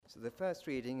So the first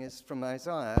reading is from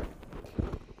Isaiah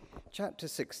chapter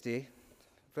 60,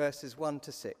 verses 1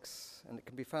 to 6, and it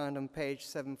can be found on page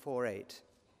 748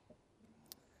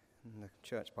 in the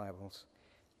church Bibles.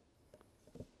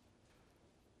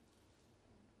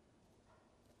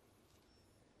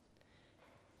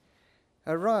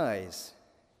 Arise,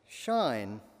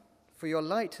 shine, for your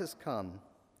light has come,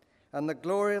 and the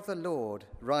glory of the Lord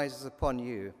rises upon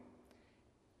you.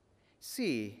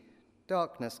 See,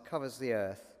 darkness covers the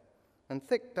earth, and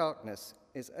thick darkness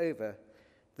is over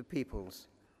the peoples.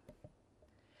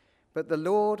 But the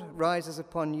Lord rises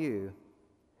upon you,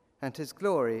 and his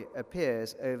glory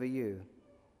appears over you.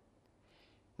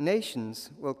 Nations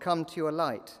will come to your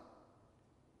light,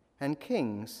 and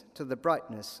kings to the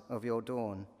brightness of your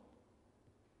dawn.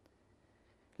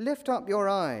 Lift up your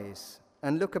eyes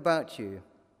and look about you.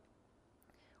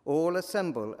 All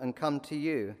assemble and come to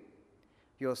you.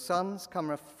 Your sons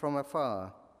come from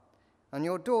afar, and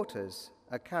your daughters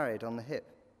are carried on the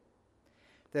hip.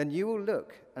 Then you will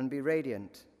look and be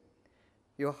radiant.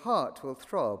 Your heart will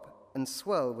throb and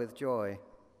swell with joy.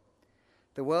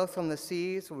 The wealth on the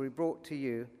seas will be brought to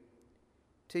you.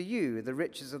 To you the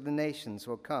riches of the nations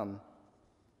will come.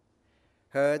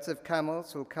 Herds of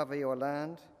camels will cover your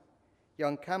land,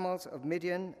 young camels of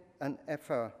Midian and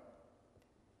Ephah.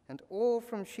 And all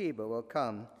from Sheba will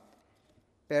come,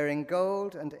 bearing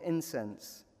gold and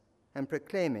incense, and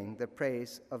proclaiming the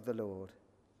praise of the Lord.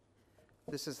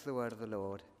 This is the word of the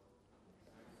Lord.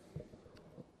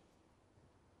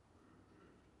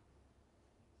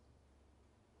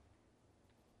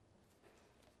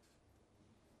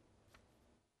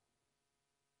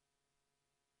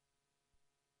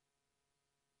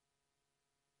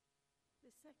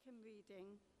 The second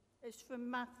reading is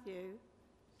from Matthew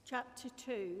chapter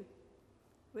 2,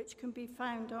 which can be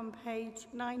found on page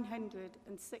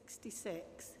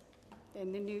 966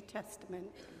 in the New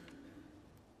Testament.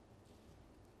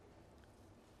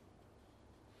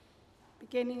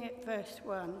 Beginning at verse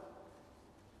 1.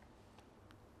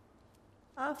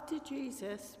 After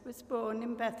Jesus was born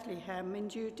in Bethlehem in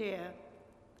Judea,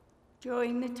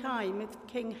 during the time of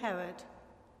King Herod,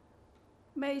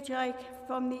 Magi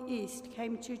from the east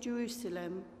came to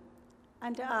Jerusalem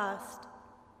and asked,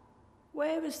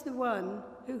 "Where is the one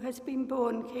who has been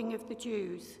born King of the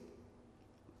Jews?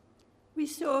 We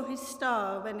saw his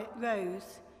star when it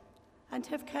rose and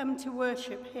have come to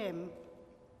worship him."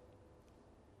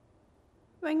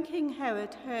 When King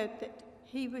Herod heard that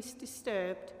he was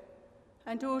disturbed,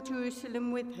 and all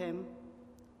Jerusalem with him,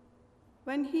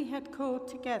 when he had called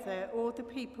together all the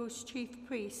people's chief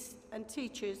priests and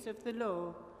teachers of the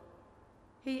law,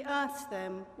 he asked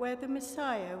them where the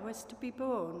Messiah was to be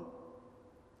born.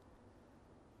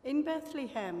 "In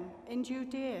Bethlehem, in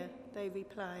Judea," they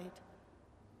replied,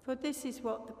 "for this is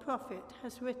what the prophet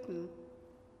has written.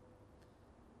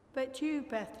 But you,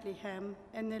 Bethlehem,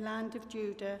 in the land of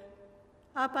Judah,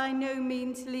 are by no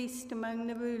means least among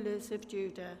the rulers of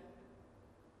Judah,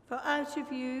 for out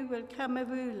of you will come a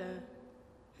ruler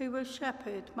who will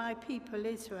shepherd my people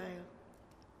Israel."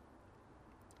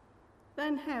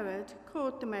 Then Herod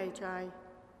called the Magi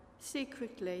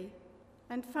secretly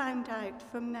and found out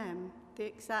from them the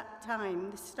exact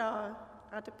time the star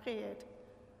had appeared.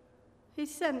 He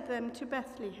sent them to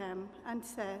Bethlehem and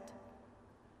said,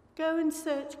 "Go and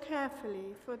search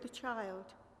carefully for the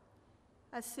child.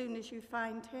 As soon as you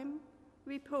find him,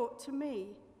 report to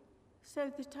me, so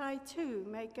that I too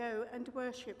may go and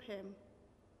worship him."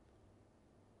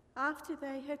 After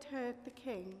they had heard the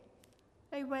king,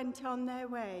 they went on their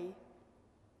way,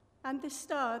 and the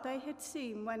star they had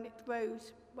seen when it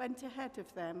rose went ahead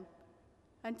of them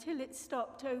until it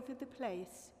stopped over the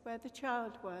place where the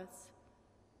child was.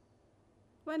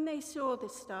 When they saw the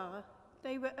star,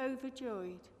 they were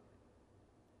overjoyed.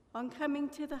 On coming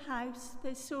to the house,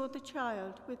 they saw the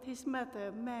child with his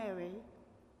mother, Mary,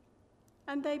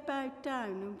 and they bowed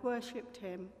down and worshipped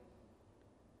him.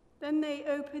 Then they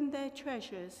opened their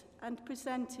treasures and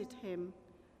presented him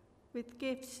with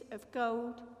gifts of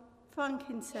gold,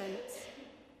 frankincense,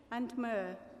 and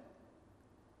myrrh.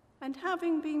 And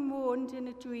having been warned in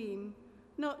a dream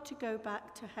not to go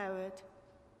back to Herod,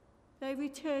 they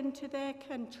returned to their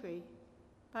country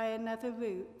by another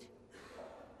route.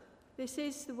 This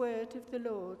is the word of the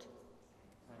Lord.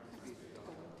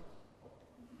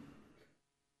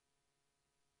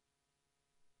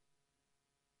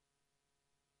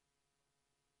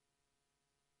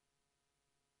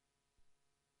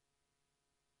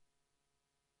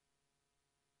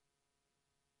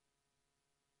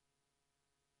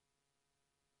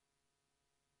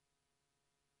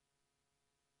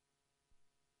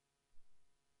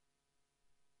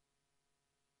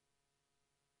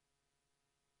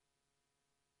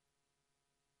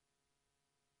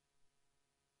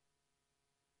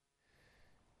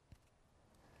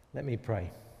 Let me pray.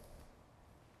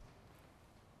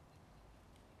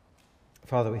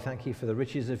 Father, we thank you for the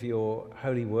riches of your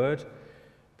holy word.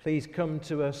 Please come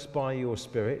to us by your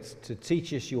Spirit to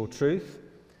teach us your truth,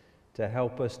 to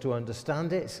help us to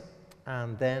understand it,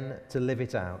 and then to live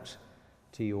it out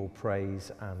to your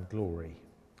praise and glory.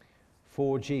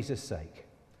 For Jesus' sake,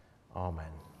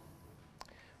 amen.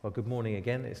 Well, good morning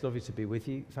again. It's lovely to be with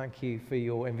you. Thank you for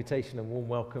your invitation and warm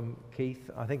welcome, Keith.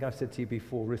 I think I've said to you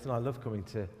before, Ruth and I love coming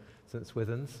to St.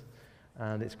 Swithin's,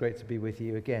 and it's great to be with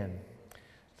you again.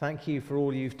 Thank you for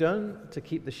all you've done to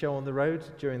keep the show on the road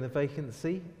during the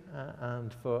vacancy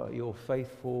and for your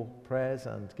faithful prayers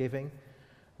and giving.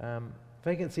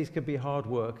 Vacancies can be hard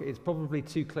work. It's probably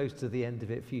too close to the end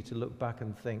of it for you to look back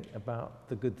and think about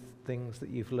the good things that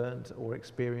you've learned or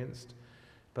experienced.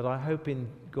 But I hope in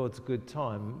God's good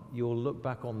time you'll look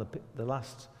back on the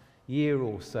last year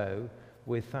or so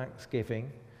with thanksgiving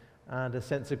and a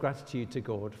sense of gratitude to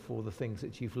God for the things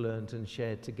that you've learned and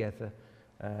shared together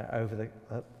over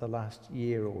the last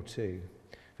year or two.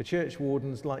 For church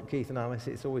wardens like Keith and Alice,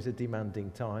 it's always a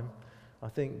demanding time. I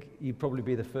think you'd probably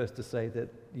be the first to say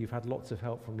that you've had lots of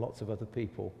help from lots of other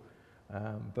people,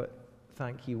 but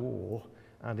thank you all,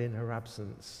 and in her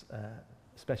absence,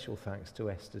 special thanks to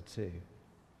Esther too.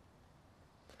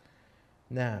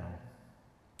 Now,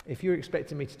 if you're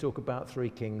expecting me to talk about Three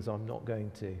Kings, I'm not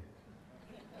going to.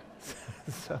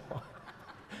 So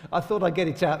I thought I'd get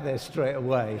it out there straight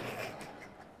away.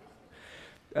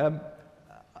 I'm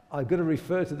going to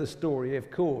refer to the story,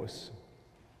 of course,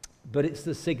 but it's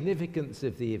the significance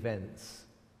of the events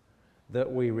that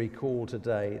we recall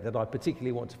today that I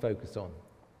particularly want to focus on.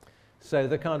 So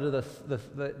the kind of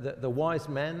the wise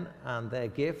men and their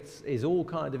gifts is all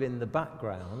kind of in the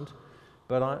background,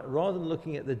 but rather than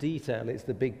looking at the detail, it's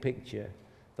the big picture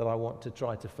that I want to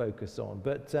try to focus on.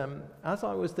 But as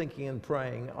I was thinking and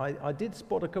praying, I did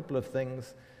spot a couple of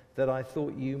things that I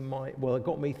thought you might, well, it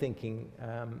got me thinking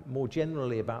more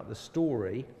generally about the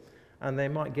story, and they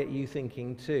might get you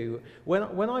thinking too.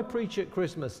 When I preach at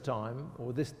Christmas time,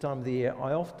 or this time of the year,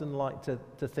 I often like to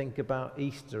think about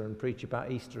Easter and preach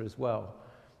about Easter as well.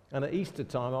 And at Easter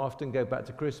time, I often go back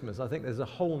to Christmas. I think there's a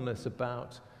wholeness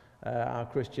about our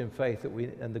Christian faith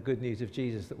and the good news of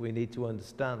Jesus that we need to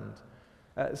understand.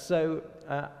 So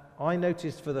I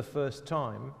noticed for the first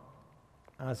time,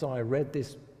 as I read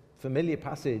this familiar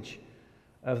passage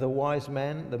of the wise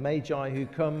men, the Magi who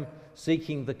come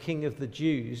seeking the King of the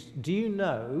Jews. Do you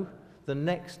know the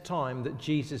next time that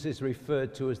Jesus is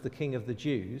referred to as the King of the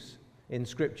Jews in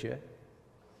Scripture?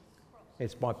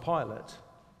 It's by Pilate.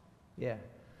 Yeah.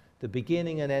 The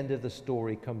beginning and end of the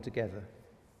story come together.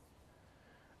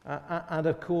 And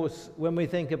of course, when we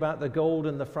think about the gold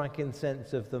and the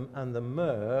frankincense and the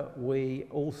myrrh, we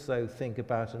also think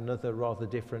about another rather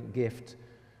different gift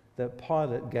that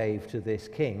Pilate gave to this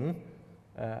king,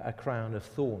 a crown of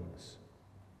thorns.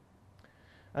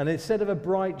 And instead of a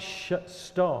bright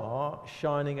star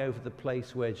shining over the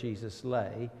place where Jesus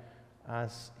lay,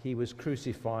 as he was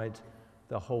crucified,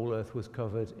 the whole earth was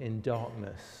covered in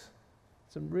darkness.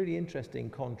 Some really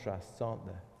interesting contrasts, aren't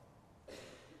there?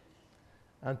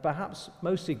 And perhaps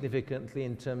most significantly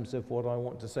in terms of what I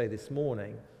want to say this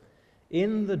morning,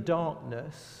 in the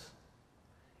darkness,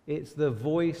 it's the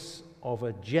voice of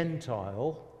a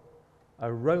Gentile,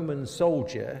 a Roman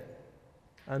soldier,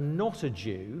 and not a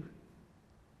Jew,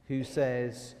 who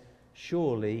says,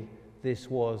 surely this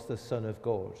was the Son of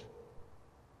God.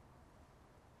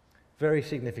 Very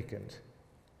significant.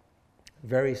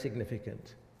 Very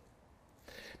significant.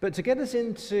 But to get us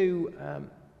into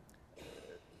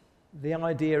the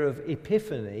idea of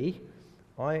Epiphany,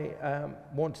 I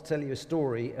want to tell you a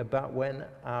story about when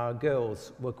our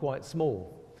girls were quite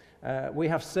small. We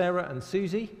have Sarah and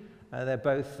Susie. They're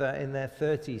both in their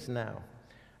 30s now.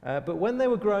 But when they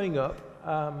were growing up,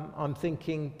 I'm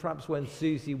thinking perhaps when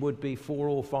Susie would be 4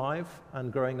 or 5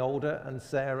 and growing older, and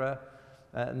Sarah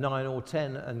 9 or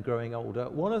 10 and growing older,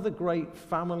 one of the great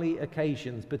family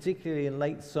occasions, particularly in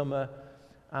late summer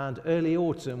and early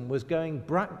autumn, was going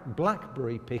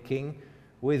blackberry picking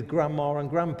with Grandma and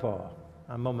Grandpa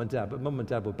and Mum and Dad. But Mum and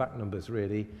Dad were back numbers,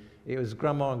 really. It was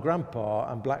Grandma and Grandpa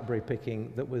and blackberry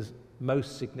picking that was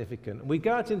most significant. We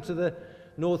go out into the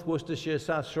North Worcestershire,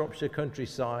 South Shropshire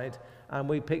countryside, and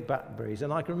we pick blackberries.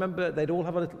 And I can remember they both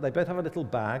have a little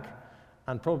bag,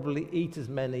 and probably eat as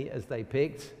many as they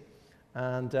picked.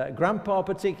 And Grandpa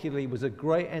particularly was a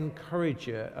great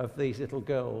encourager of these little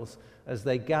girls as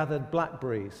they gathered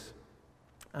blackberries.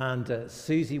 And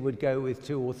Susie would go with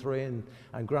 2 or 3,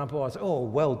 and Grandpa would say, "Oh,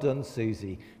 well done,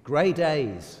 Susie. Great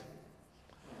A's."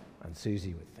 And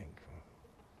Susie would think.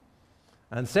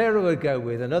 And Sarah would go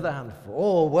with another handful.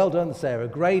 Oh, well done, Sarah,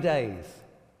 grade A's.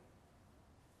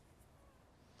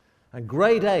 And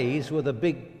grade A's were the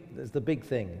big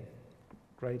thing,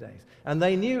 grade A's. And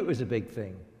they knew it was a big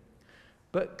thing.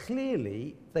 But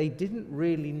clearly, they didn't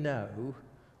really know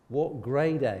what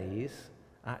grade A's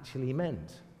actually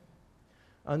meant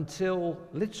until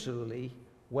literally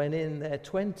when in their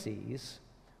 20s,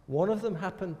 one of them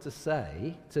happened to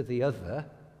say to the other,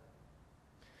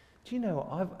 do you know,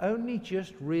 I've only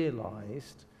just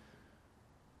realized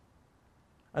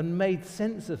and made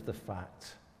sense of the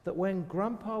fact that when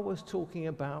Grandpa was talking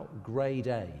about grade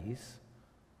A's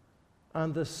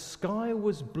and the sky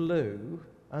was blue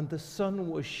and the sun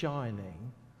was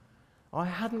shining, I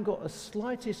hadn't got the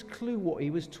slightest clue what he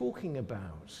was talking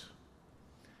about.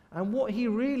 And what he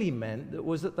really meant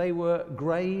was that they were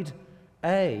grade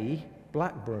A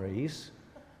blackberries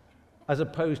as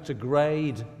opposed to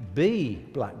grade B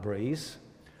blackberries,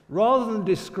 rather than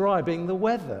describing the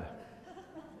weather.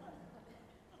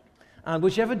 And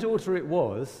whichever daughter it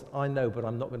was, I know, but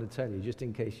I'm not going to tell you, just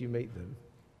in case you meet them.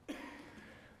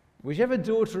 Whichever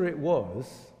daughter it was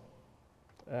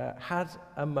had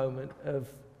a moment of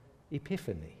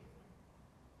epiphany,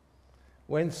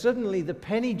 when suddenly the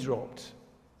penny dropped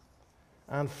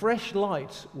and fresh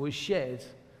light was shed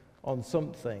on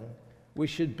something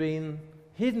which had been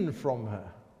hidden from her.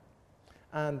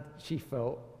 And she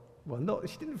felt,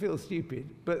 she didn't feel stupid,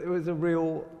 but it was a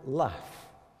real laugh,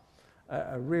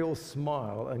 a real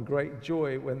smile and great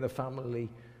joy when the family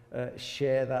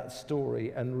share that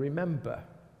story and remember.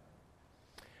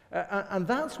 And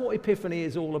that's what Epiphany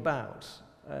is all about.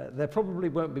 There probably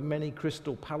won't be many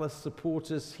Crystal Palace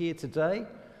supporters here today,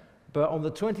 but on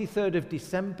the 23rd of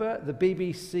December, the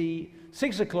BBC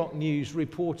 6 o'clock news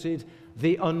reported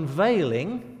the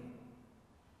unveiling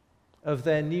of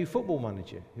their new football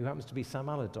manager, who happens to be Sam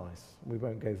Allardyce. We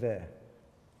won't go there.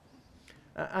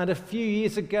 And a few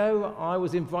years ago, I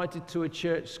was invited to a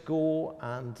church school,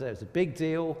 and it was a big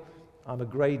deal. I'm a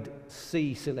grade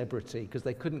C celebrity because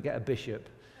they couldn't get a bishop.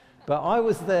 But I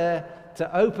was there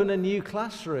to open a new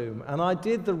classroom, and I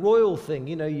did the royal thing.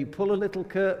 You know, you pull a little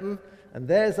curtain, and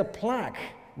there's a plaque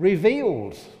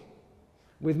revealed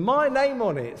with my name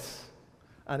on it.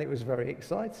 And it was very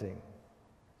exciting.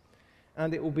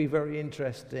 And it will be very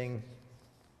interesting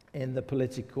in the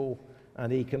political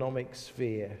and economic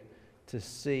sphere to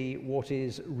see what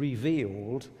is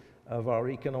revealed of our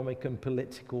economic and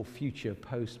political future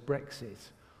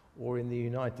post-Brexit, or in the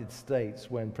United States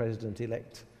when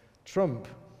President-elect Trump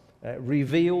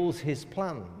reveals his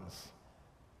plans.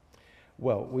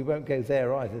 Well, we won't go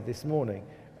there either this morning.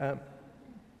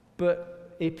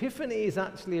 But Epiphany is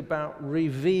actually about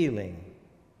revealing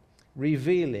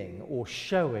or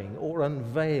showing or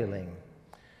unveiling.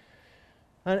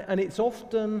 And it's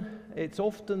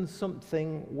often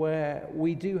something where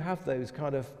we do have those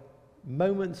kind of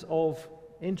moments of,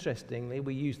 interestingly,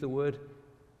 we use the word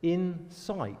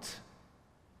insight.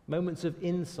 Moments of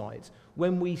insight,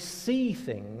 when we see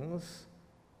things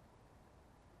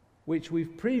which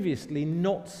we've previously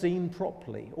not seen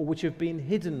properly or which have been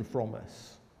hidden from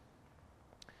us.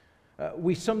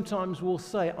 We sometimes will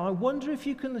say, I wonder if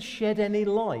you can shed any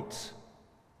light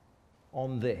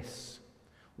on this,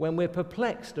 when we're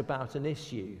perplexed about an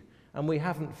issue and we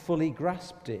haven't fully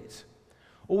grasped it.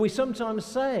 Or we sometimes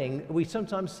say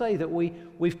that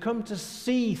we've come to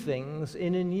see things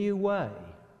in a new way.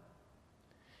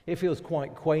 It feels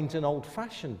quite quaint and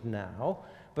old-fashioned now,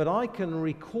 but I can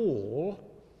recall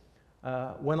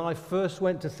when I first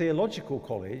went to theological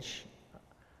college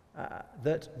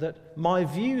that my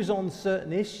views on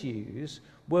certain issues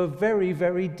were very,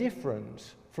 very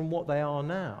different from what they are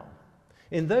now.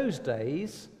 In those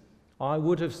days, I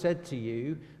would have said to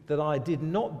you that I did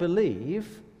not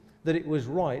believe that it was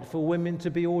right for women to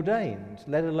be ordained,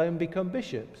 let alone become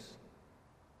bishops,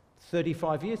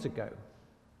 35 years ago.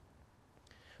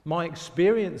 My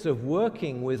experience of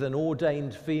working with an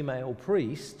ordained female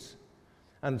priest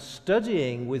and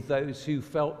studying with those who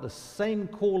felt the same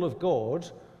call of God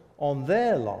on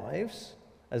their lives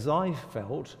as I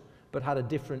felt, but had a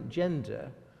different gender,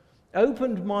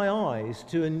 opened my eyes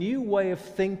to a new way of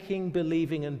thinking,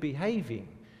 believing, and behaving,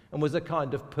 and was a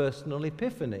kind of personal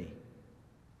epiphany.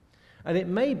 And it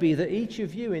may be that each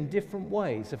of you in different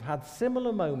ways have had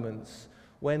similar moments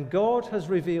when God has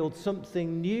revealed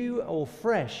something new or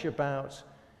fresh about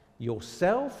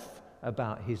yourself,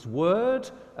 about His Word,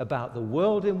 about the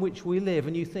world in which we live,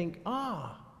 and you think,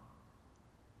 I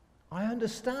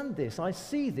understand this, I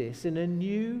see this in a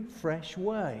new, fresh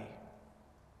way.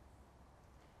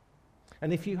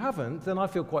 And if you haven't, then I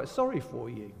feel quite sorry for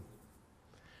you.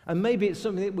 And maybe it's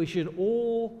something that we should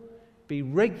all be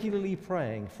regularly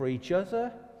praying for each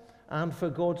other and for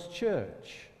God's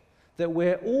church, that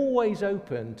we're always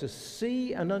open to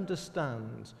see and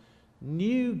understand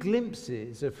new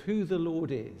glimpses of who the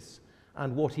Lord is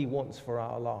and what he wants for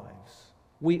our lives.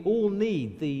 We all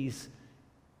need these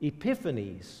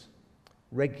epiphanies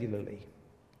regularly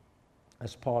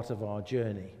as part of our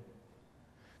journey.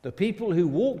 The people who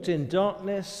walked in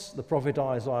darkness, the prophet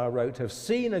Isaiah wrote, have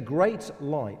seen a great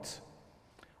light.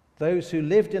 Those who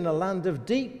lived in a land of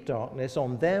deep darkness,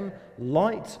 on them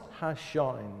light has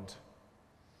shined.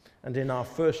 And in our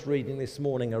first reading this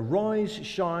morning, arise,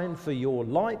 shine, for your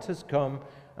light has come,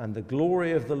 and the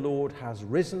glory of the Lord has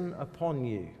risen upon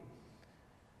you.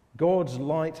 God's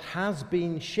light has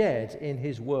been shed in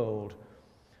his world.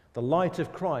 The light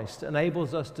of Christ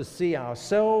enables us to see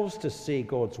ourselves, to see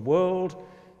God's world,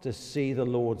 to see the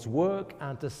Lord's work,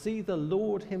 and to see the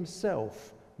Lord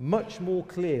himself much more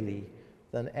clearly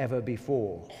than ever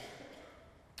before.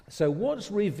 So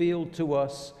what's revealed to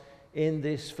us in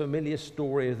this familiar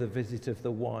story of the visit of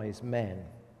the wise men?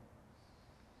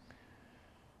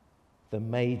 The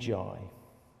Magi.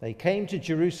 They came to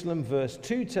Jerusalem, verse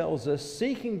 2 tells us,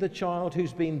 seeking the child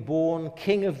who's been born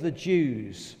King of the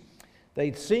Jews.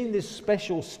 They'd seen this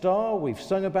special star, we've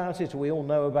sung about it, we all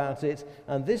know about it,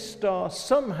 and this star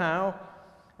somehow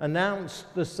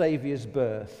announced the Saviour's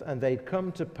birth, and they'd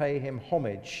come to pay him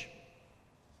homage.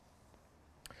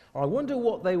 I wonder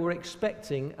what they were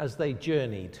expecting as they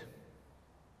journeyed.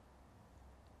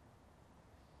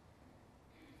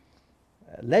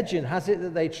 Legend has it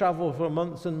that they travelled for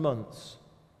months and months.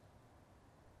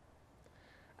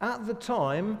 At the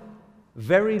time,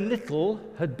 very little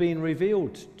had been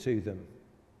revealed to them.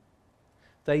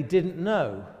 They didn't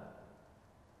know.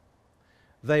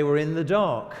 They were in the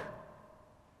dark.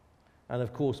 And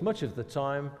of course, much of the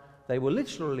time, they were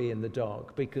literally in the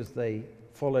dark because they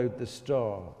followed the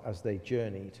star as they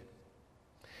journeyed.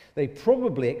 They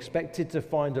probably expected to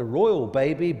find a royal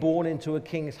baby born into a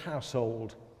king's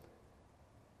household.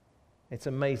 It's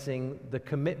amazing the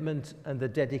commitment and the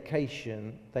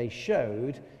dedication they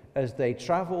showed as they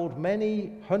traveled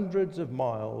many hundreds of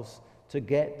miles to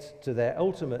get to their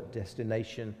ultimate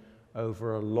destination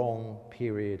over a long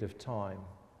period of time.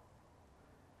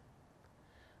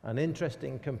 An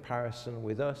interesting comparison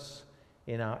with us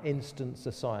in our instant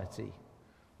society,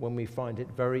 when we find it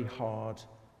very hard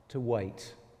to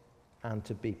wait and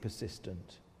to be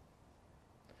persistent.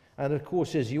 And of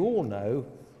course, as you all know,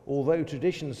 although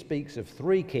tradition speaks of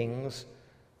 3 kings,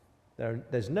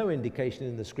 there's no indication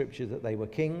in the scripture that they were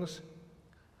kings.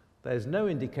 There's no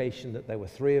indication that there were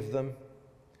 3 of them,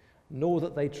 nor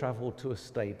that they traveled to a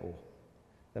stable.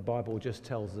 The Bible just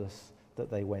tells us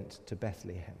that they went to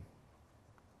Bethlehem.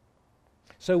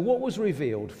 So what was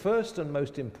revealed? First and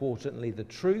most importantly, the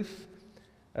truth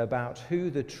about who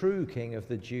the true King of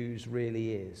the Jews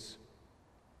really is.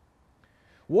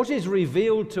 What is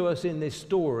revealed to us in this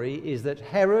story is that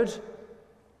Herod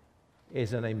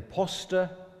is an impostor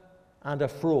and a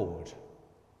fraud.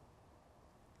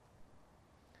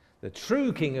 The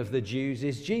true King of the Jews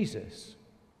is Jesus.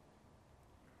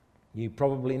 You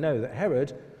probably know that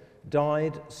Herod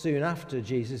died soon after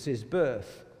Jesus'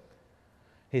 birth.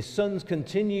 His sons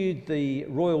continued the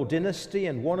royal dynasty,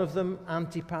 and one of them,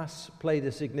 Antipas, played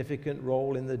a significant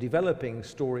role in the developing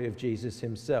story of Jesus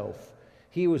himself.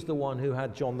 He was the one who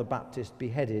had John the Baptist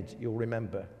beheaded, you'll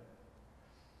remember.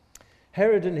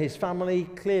 Herod and his family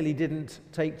clearly didn't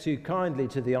take too kindly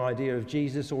to the idea of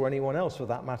Jesus, or anyone else for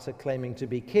that matter, claiming to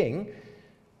be king,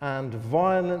 and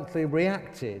violently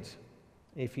reacted.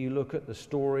 If you look at the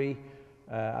story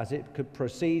as it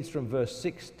proceeds from verse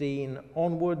 16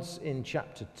 onwards in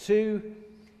chapter 2,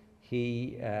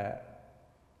 he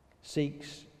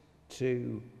seeks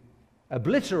to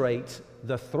obliterate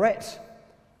the threat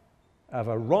of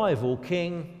a rival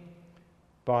king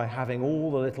by having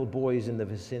all the little boys in the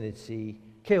vicinity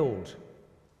killed,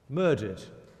 murdered.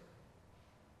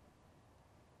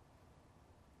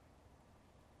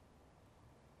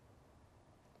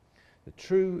 The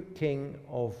true King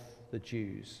of the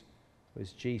Jews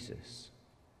was Jesus.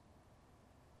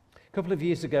 A couple of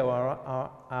years ago, our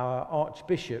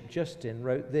Archbishop Justin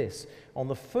wrote this: on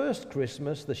the first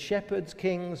Christmas, the shepherds,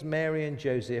 kings, Mary and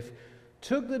Joseph,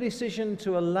 took the decision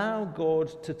to allow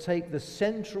God to take the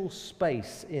central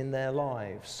space in their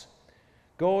lives.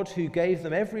 God, who gave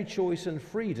them every choice and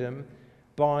freedom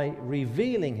by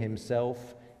revealing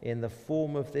himself in the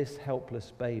form of this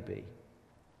helpless baby.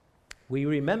 We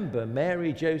remember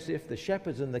Mary, Joseph, the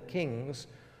shepherds and the kings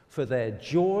for their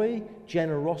joy,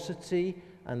 generosity,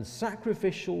 and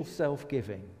sacrificial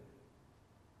self-giving.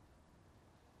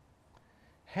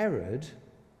 Herod,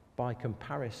 by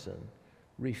comparison,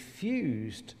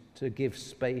 refused to give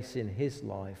space in his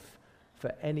life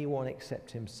for anyone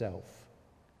except himself.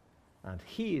 And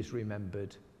he is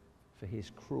remembered for his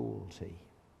cruelty.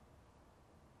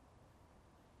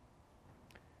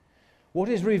 What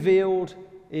is revealed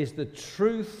is the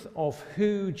truth of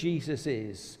who Jesus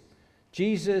is.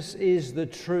 Jesus is the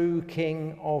true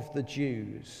King of the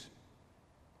Jews.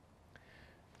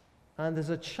 And there's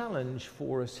a challenge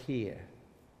for us here.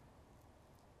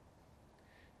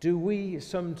 Do we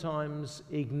sometimes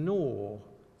ignore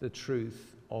the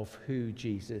truth of who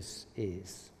Jesus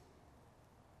is?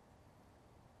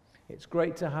 It's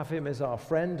great to have him as our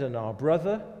friend and our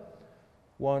brother,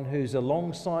 one who's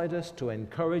alongside us to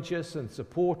encourage us and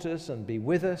support us and be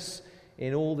with us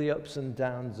in all the ups and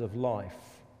downs of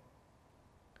life.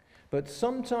 But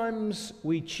sometimes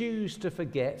we choose to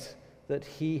forget that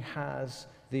he has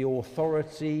the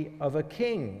authority of a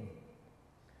king,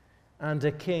 and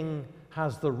a king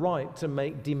has the right to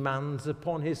make demands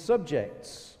upon his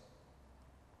subjects.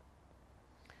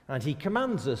 And he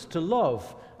commands us to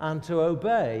love and to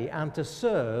obey and to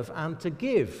serve and to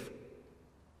give.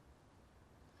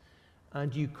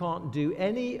 And you can't do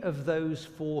any of those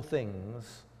four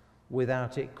things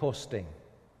without it costing.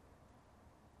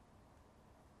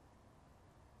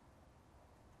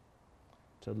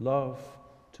 To love,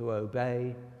 to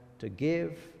obey, to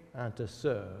give, and to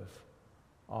serve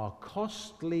are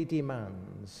costly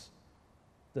demands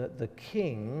that the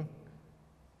King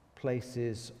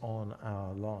places on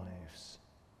our lives.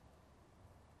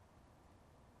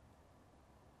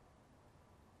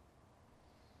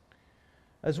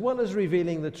 As well as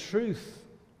revealing the truth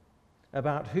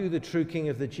about who the true King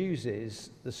of the Jews is,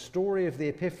 the story of the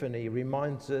Epiphany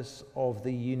reminds us of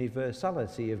the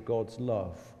universality of God's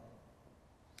love.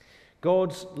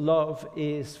 God's love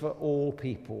is for all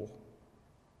people.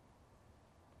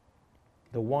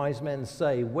 The wise men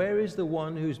say, "Where is the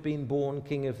one who's been born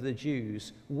King of the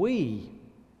Jews?" We.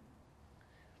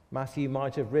 Matthew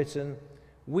might have written,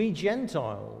 "We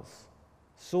Gentiles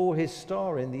saw his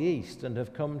star in the east and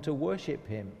have come to worship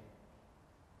him."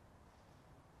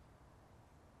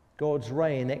 God's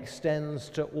reign extends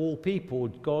to all people.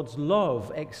 God's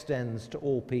love extends to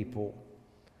all people.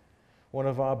 One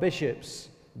of our bishops,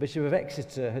 Bishop of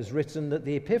Exeter, has written that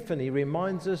the Epiphany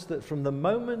reminds us that from the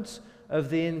moment of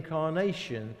the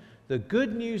Incarnation, the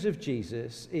good news of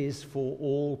Jesus is for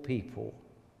all people.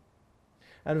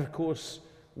 And of course,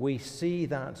 we see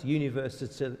that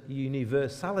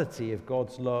universality of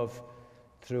God's love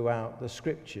throughout the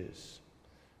Scriptures.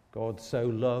 God so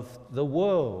loved the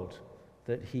world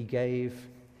that he gave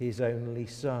his only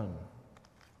Son.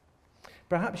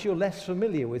 Perhaps you're less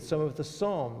familiar with some of the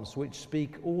Psalms which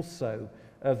speak also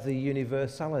of the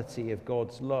universality of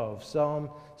God's love. Psalm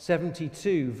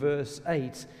 72, verse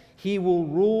 8, "He will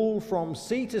rule from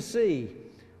sea to sea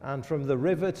and from the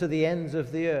river to the ends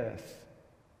of the earth."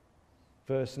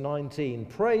 Verse 19,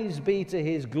 "Praise be to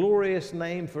his glorious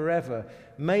name forever.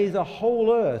 May the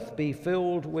whole earth be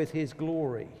filled with his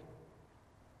glory."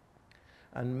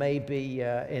 And maybe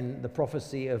in the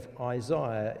prophecy of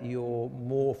Isaiah, you're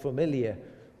more familiar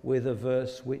with a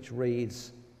verse which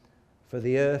reads, "For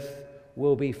the earth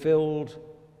will be filled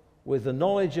with the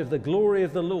knowledge of the glory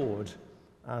of the Lord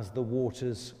as the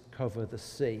waters cover the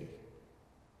sea."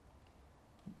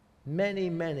 Many,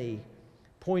 many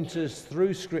pointers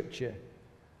through Scripture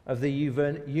of the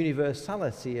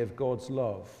universality of God's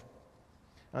love.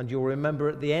 And you'll remember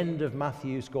at the end of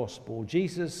Matthew's Gospel,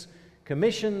 Jesus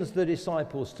commissions the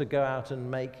disciples to go out and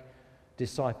make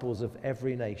disciples of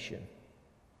every nation.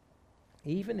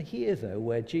 Even here, though,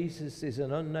 where Jesus is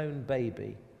an unknown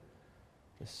baby,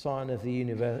 the sign of the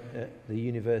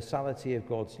universality of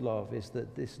God's love is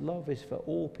that this love is for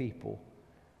all people,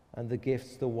 and the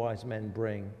gifts the wise men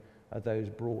bring are those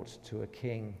brought to a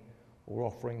king or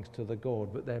offerings to the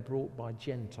God, but they're brought by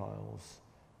Gentiles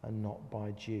and not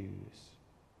by Jews.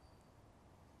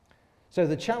 So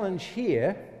the challenge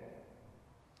here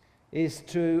is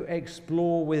to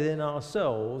explore within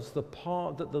ourselves the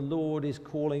part that the Lord is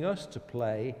calling us to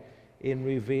play in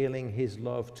revealing his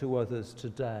love to others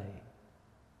today.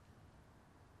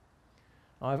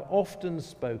 I've often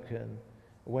spoken,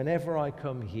 whenever I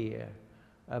come here,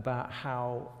 about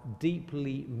how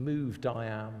deeply moved I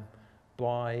am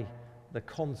by the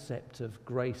concept of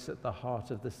grace at the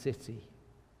heart of the city,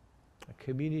 a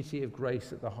community of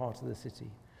grace at the heart of the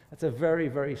city. That's a very,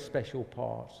 very special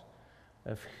part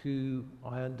of who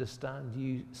I understand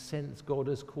you sense God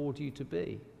has called you to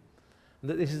be. And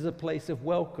that this is a place of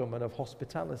welcome and of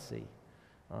hospitality.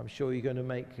 I'm sure you're going to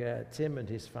make Tim and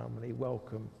his family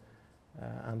welcome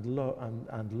and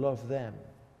love them.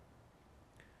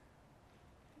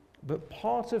 But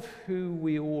part of who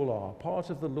we all are, part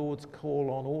of the Lord's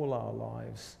call on all our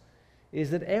lives,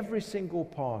 is that every single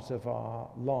part of our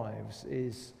lives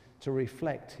is to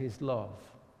reflect his love.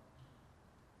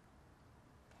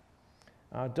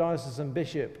 Our diocesan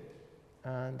bishop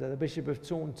and the Bishop of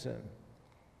Taunton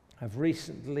have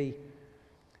recently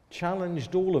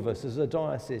challenged all of us as a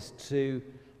diocese to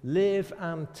live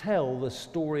and tell the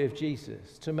story of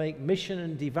Jesus, to make mission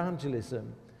and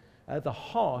evangelism at the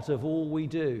heart of all we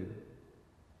do.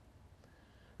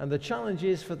 And the challenge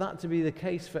is for that to be the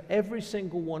case for every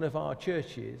single one of our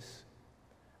churches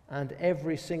and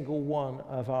every single one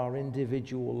of our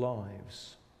individual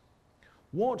lives.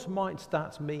 What might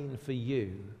that mean for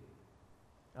you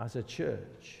as a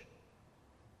church,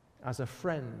 as a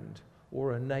friend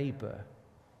or a neighbour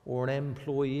or an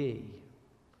employee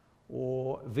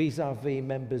or vis-a-vis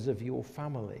members of your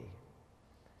family?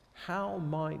 How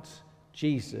might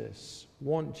Jesus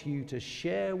want you to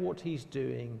share what he's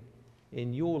doing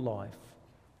in your life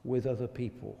with other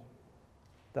people,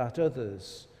 that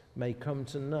others may come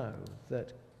to know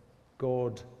that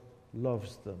God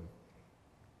loves them?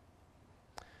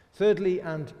 Thirdly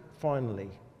and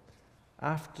finally,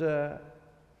 after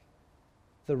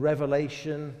the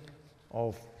revelation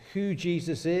of who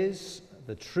Jesus is,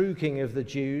 the true King of the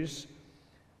Jews,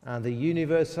 and the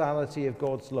universality of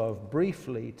God's love,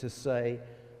 briefly to say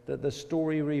that the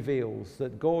story reveals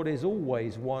that God is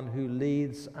always one who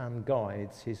leads and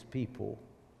guides his people.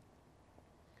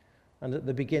 And at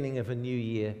the beginning of a new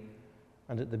year,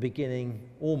 and at the beginning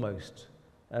almost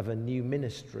of a new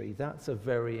ministry, that's a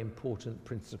very important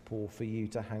principle for you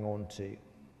to hang on to.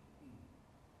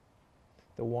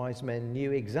 The wise men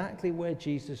knew exactly where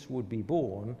Jesus would be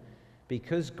born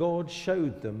because God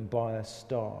showed them by a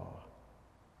star.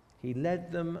 He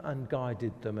led them and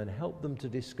guided them and helped them to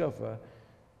discover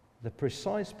the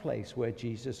precise place where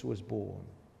Jesus was born.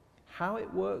 How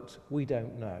it worked, we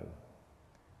don't know.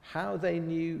 How they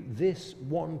knew this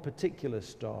one particular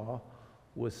star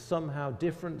was somehow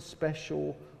different,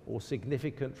 special, or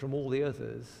significant from all the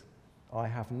others, I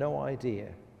have no idea.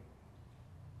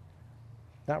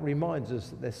 That reminds us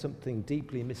that there's something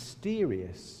deeply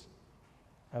mysterious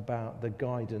about the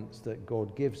guidance that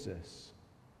God gives us.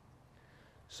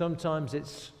 Sometimes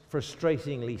it's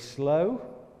frustratingly slow,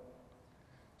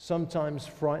 sometimes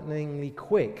frighteningly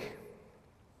quick.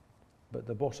 But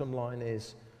the bottom line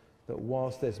is that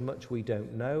whilst there's much we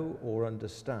don't know or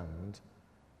understand,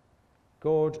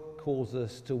 God calls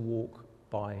us to walk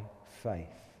by faith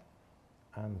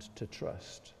and to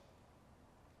trust.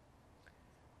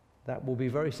 That will be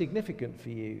very significant for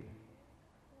you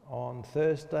on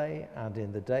Thursday and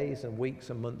in the days and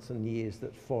weeks and months and years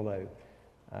that follow,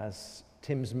 as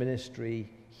Tim's ministry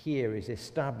here is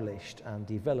established and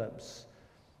develops,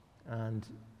 and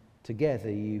together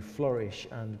you flourish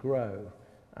and grow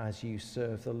as you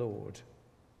serve the Lord.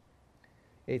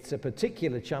 It's a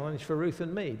particular challenge for Ruth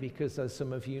and me because, as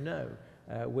some of you know,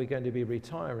 we're going to be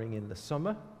retiring in the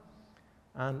summer,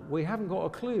 and we haven't got a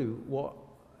clue what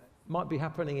might be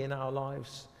happening in our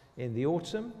lives in the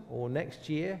autumn or next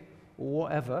year or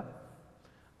whatever.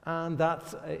 And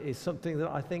that is something that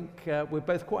I think we're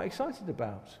both quite excited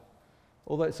about,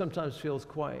 although it sometimes feels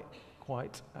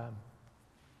quite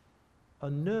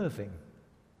unnerving.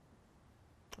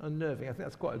 Unnerving, I think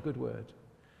that's quite a good word.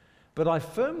 But I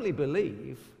firmly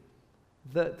believe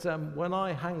that when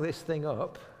I hang this thing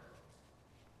up,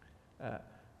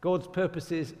 God's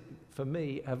purposes for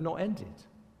me have not ended.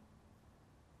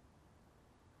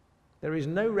 There is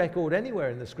no record anywhere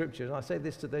in the Scripture, and I say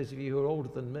this to those of you who are older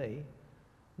than me,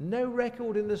 no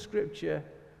record in the Scripture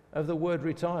of the word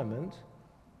retirement.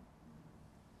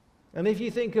 And if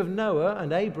you think of Noah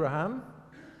and Abraham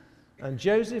and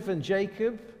Joseph and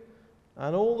Jacob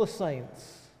and all the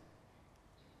saints,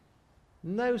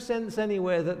 no sense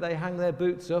anywhere that they hang their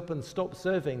boots up and stop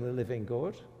serving the living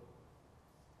God.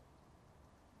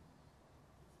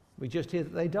 We just hear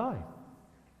that they die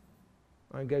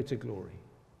and go to glory.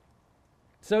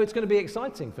 So it's going to be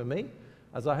exciting for me,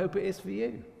 as I hope it is for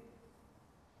you.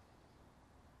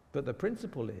 But the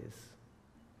principle is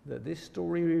that this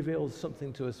story reveals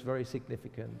something to us very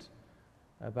significant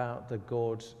about the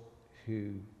God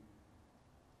who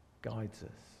guides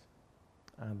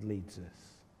us and leads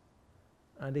us.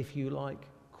 And if you like,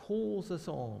 calls us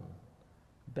on,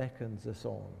 beckons us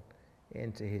on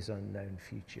into his unknown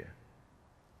future.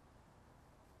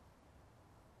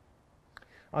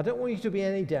 I don't want you to be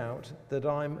any doubt that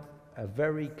I'm a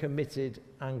very committed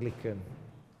Anglican.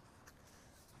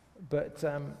 But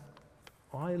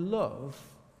I love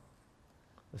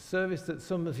the service that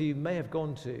some of you may have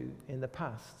gone to in the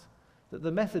past that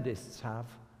the Methodists have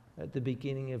at the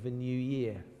beginning of a new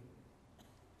year.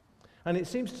 And it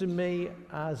seems to me,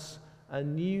 as a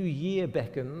new year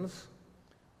beckons,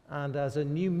 and as a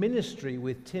new ministry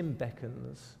with Tim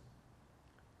beckons,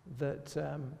 that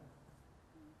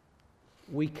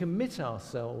we commit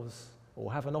ourselves,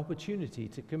 or have an opportunity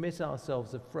to commit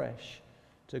ourselves afresh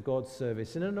to God's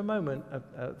service. And in a moment,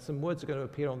 some words are going to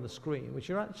appear on the screen, which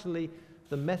are actually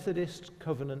the Methodist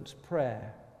Covenant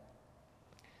Prayer.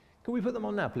 Can we put them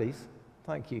on now, please?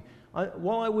 Thank you.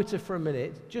 While I witter for a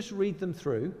minute, just read them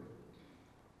through,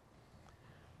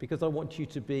 because I want you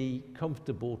to be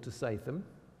comfortable to say them.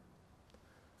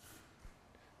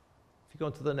 If you go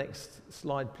on to the next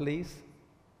slide, please.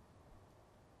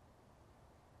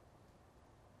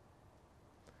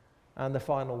 And the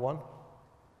final one.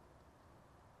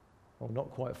 Well, not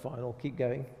quite final, keep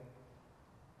going.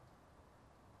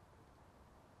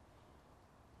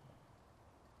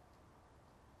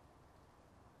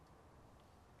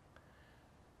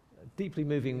 Deeply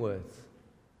moving words.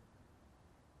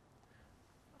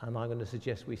 And I'm going to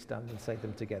suggest we stand and say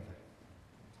them together.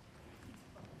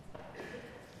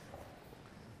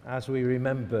 As we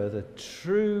remember, the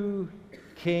true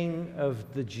King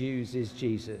of the Jews is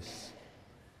Jesus.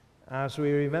 As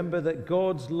we remember that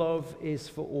God's love is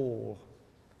for all.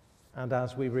 And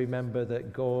as we remember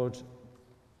that God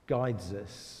guides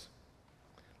us.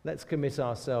 Let's commit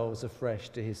ourselves afresh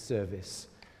to his service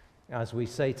as we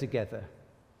say together,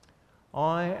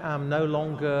 I am no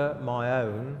longer my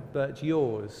own, but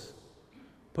yours.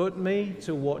 Put me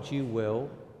to what you will.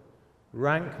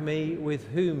 Rank me with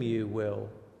whom you will.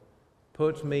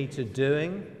 Put me to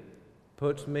doing.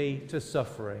 Put me to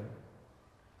suffering.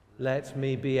 Let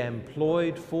me be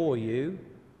employed for you,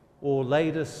 or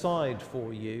laid aside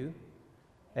for you,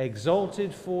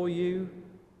 exalted for you,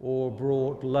 or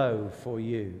brought low for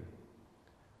you.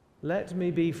 Let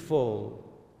me be full.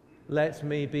 Let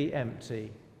me be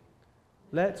empty.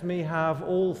 Let me have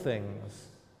all things.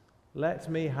 Let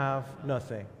me have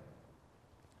nothing.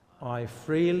 I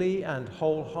freely and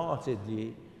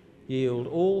wholeheartedly yield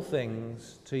all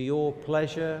things to your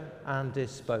pleasure and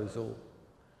disposal.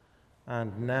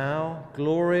 And now,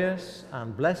 glorious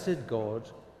and blessed God,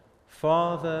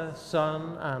 Father,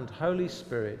 Son, and Holy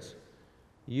Spirit,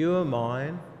 you are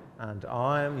mine and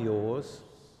I am yours.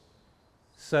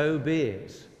 So be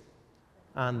it.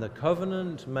 And the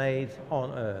covenant made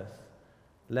on earth,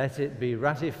 let it be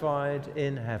ratified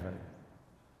in heaven.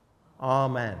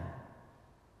 Amen.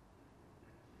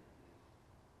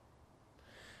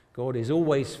 God is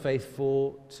always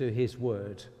faithful to his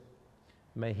word.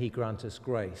 May he grant us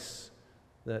grace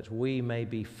that we may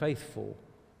be faithful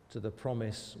to the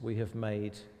promise we have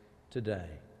made today.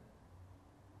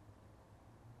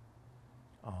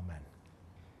 Amen.